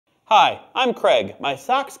Hi, I'm Craig. My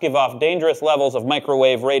socks give off dangerous levels of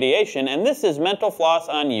microwave radiation, and this is Mental Floss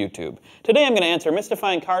on YouTube. Today I'm going to answer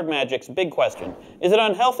Mystifying Card Magic's big question. Is it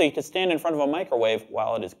unhealthy to stand in front of a microwave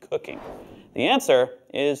while it is cooking? The answer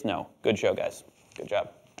is no. Good show, guys. Good job,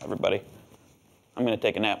 everybody. I'm going to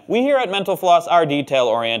take a nap. We here at Mental Floss are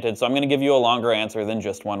detail-oriented, so I'm going to give you a longer answer than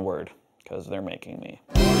just one word, because they're making me.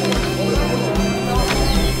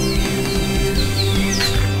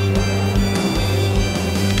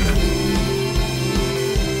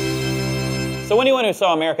 So anyone who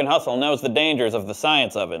saw American Hustle knows the dangers of the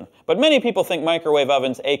science oven. But many people think microwave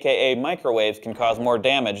ovens, aka microwaves, can cause more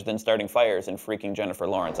damage than starting fires and freaking Jennifer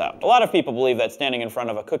Lawrence out. A lot of people believe that standing in front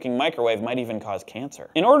of a cooking microwave might even cause cancer.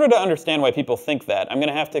 In order to understand why people think that, I'm going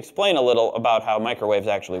to have to explain a little about how microwaves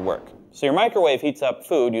actually work. So your microwave heats up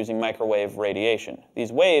food using microwave radiation.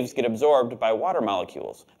 These waves get absorbed by water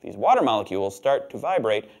molecules. These water molecules start to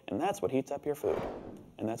vibrate, and that's what heats up your food.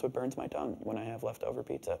 And that's what burns my tongue when I have leftover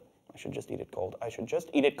pizza. I should just eat it cold. I should just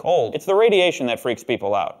eat it cold. It's the radiation that freaks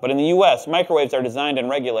people out. But in the US, microwaves are designed and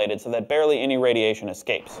regulated so that barely any radiation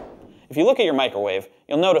escapes. If you look at your microwave,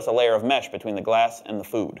 you'll notice a layer of mesh between the glass and the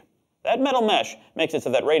food. That metal mesh makes it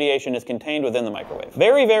so that radiation is contained within the microwave.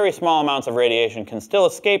 Very, very small amounts of radiation can still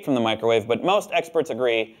escape from the microwave, but most experts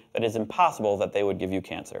agree that it is impossible that they would give you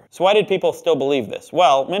cancer. So why did people still believe this?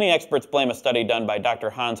 Well, many experts blame a study done by Dr.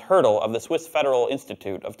 Hans Hertel of the Swiss Federal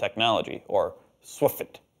Institute of Technology, or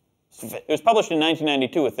SWIFT. It was published in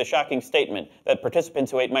 1992 with the shocking statement that participants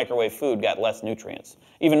who ate microwave food got less nutrients.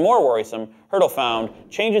 Even more worrisome, Hertel found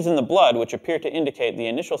changes in the blood which appear to indicate the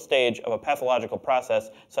initial stage of a pathological process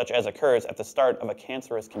such as occurs at the start of a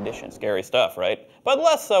cancerous condition. Scary stuff, right? But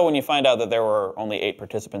less so when you find out that there were only 8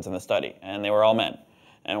 participants in the study, and they were all men.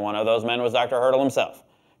 And one of those men was Dr. Hertel himself.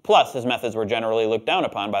 Plus, his methods were generally looked down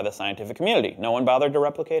upon by the scientific community. No one bothered to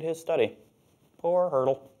replicate his study. Poor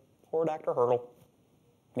Hertel. Poor Dr. Hertel.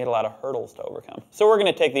 He had a lot of hurdles to overcome. So we're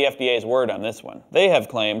going to take the FDA's word on this one. They have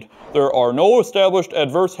claimed there are no established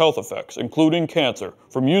adverse health effects, including cancer,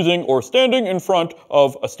 from using or standing in front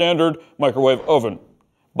of a standard microwave oven.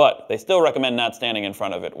 But they still recommend not standing in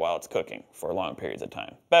front of it while it's cooking for long periods of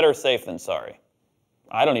time. Better safe than sorry.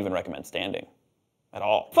 I don't even recommend standing at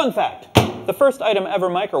all. Fun fact, the first item ever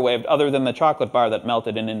microwaved other than the chocolate bar that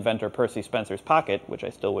melted in inventor Percy Spencer's pocket, which I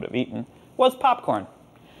still would have eaten, was popcorn.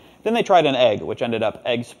 Then they tried an egg, which ended up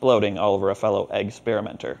egg-sploding all over a fellow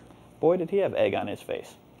egg-sperimenter. Boy, did he have egg on his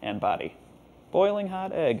face and body. Boiling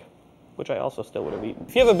hot egg, which I also still would have eaten.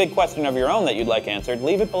 If you have a big question of your own that you'd like answered,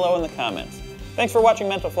 leave it below in the comments. Thanks for watching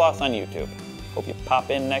Mental Floss on YouTube. Hope you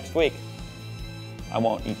pop in next week. I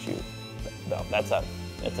won't eat you, though. It's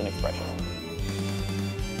an expression.